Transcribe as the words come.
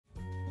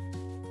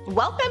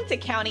Welcome to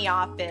County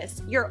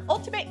Office, your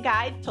ultimate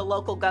guide to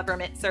local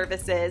government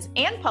services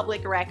and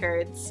public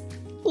records.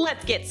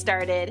 Let's get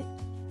started.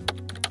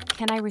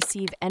 Can I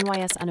receive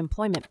NYS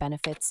unemployment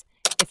benefits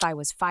if I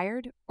was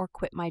fired or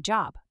quit my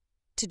job?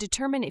 To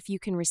determine if you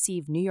can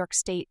receive New York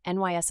State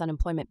NYS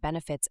unemployment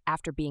benefits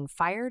after being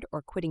fired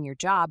or quitting your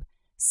job,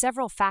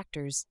 several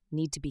factors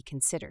need to be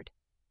considered.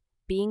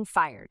 Being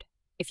fired.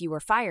 If you were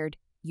fired,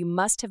 you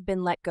must have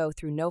been let go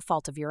through no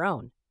fault of your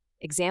own.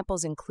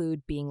 Examples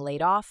include being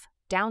laid off,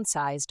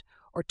 downsized,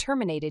 or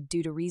terminated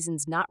due to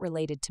reasons not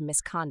related to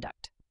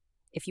misconduct.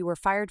 If you were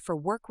fired for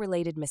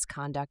work-related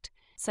misconduct,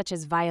 such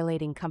as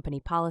violating company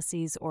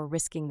policies or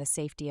risking the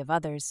safety of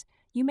others,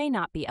 you may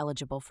not be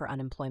eligible for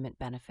unemployment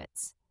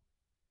benefits.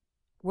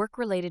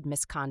 Work-related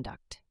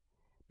misconduct.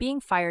 Being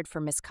fired for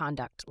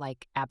misconduct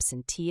like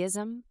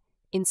absenteeism,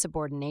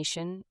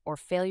 insubordination, or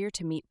failure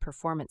to meet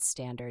performance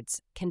standards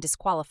can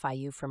disqualify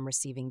you from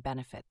receiving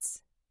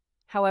benefits.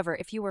 However,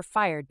 if you were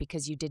fired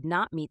because you did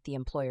not meet the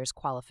employer's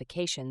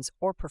qualifications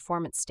or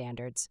performance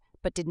standards,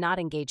 but did not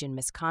engage in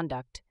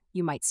misconduct,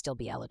 you might still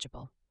be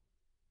eligible.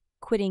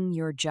 Quitting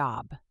your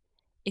job.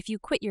 If you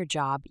quit your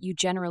job, you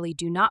generally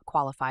do not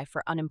qualify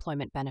for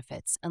unemployment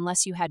benefits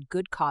unless you had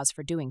good cause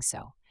for doing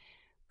so.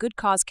 Good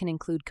cause can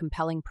include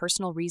compelling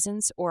personal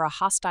reasons or a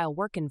hostile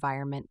work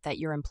environment that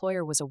your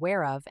employer was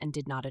aware of and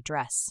did not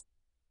address.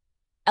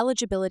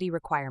 Eligibility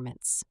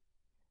requirements.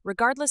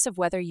 Regardless of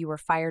whether you were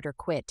fired or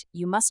quit,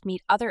 you must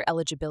meet other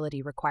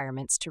eligibility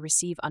requirements to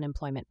receive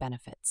unemployment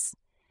benefits.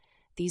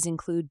 These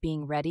include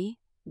being ready,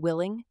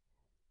 willing,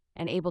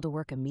 and able to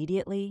work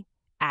immediately,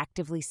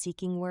 actively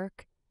seeking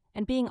work,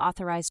 and being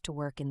authorized to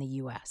work in the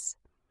U.S.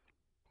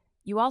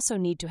 You also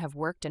need to have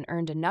worked and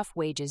earned enough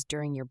wages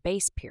during your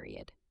base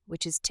period,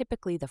 which is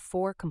typically the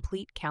 4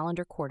 complete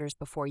calendar quarters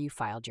before you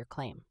filed your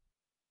claim.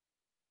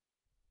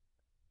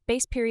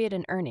 Base period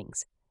and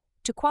earnings.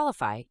 To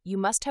qualify, you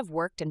must have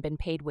worked and been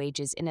paid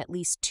wages in at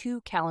least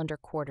 2 calendar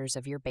quarters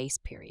of your base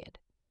period.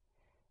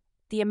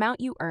 The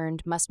amount you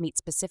earned must meet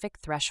specific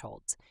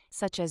thresholds,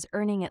 such as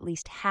earning at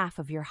least half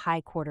of your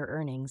high quarter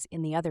earnings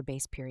in the other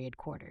base period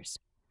quarters.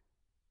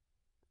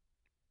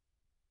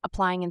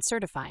 Applying and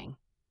certifying.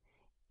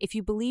 If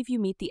you believe you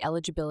meet the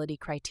eligibility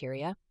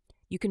criteria,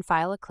 you can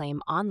file a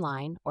claim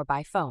online or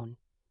by phone.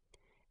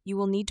 You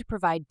will need to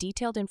provide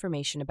detailed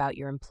information about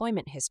your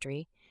employment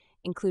history,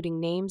 including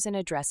names and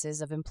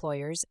addresses of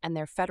employers and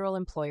their federal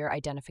employer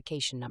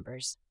identification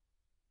numbers.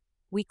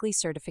 Weekly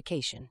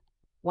certification.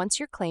 Once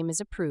your claim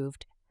is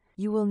approved,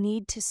 you will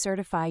need to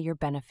certify your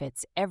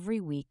benefits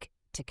every week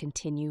to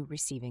continue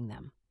receiving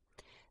them.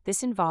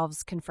 This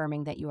involves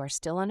confirming that you are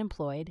still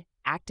unemployed,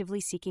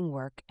 actively seeking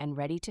work, and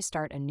ready to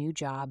start a new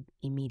job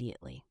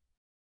immediately.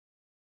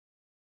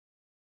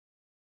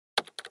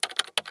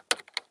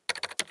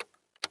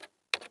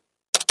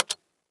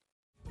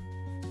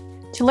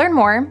 To learn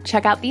more,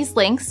 check out these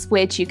links,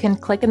 which you can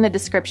click in the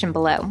description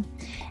below.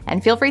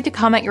 And feel free to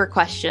comment your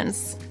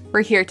questions.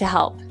 We're here to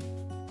help.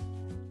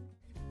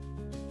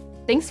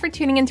 Thanks for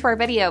tuning into our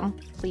video.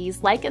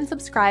 Please like and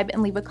subscribe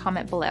and leave a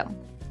comment below.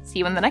 See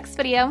you in the next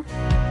video.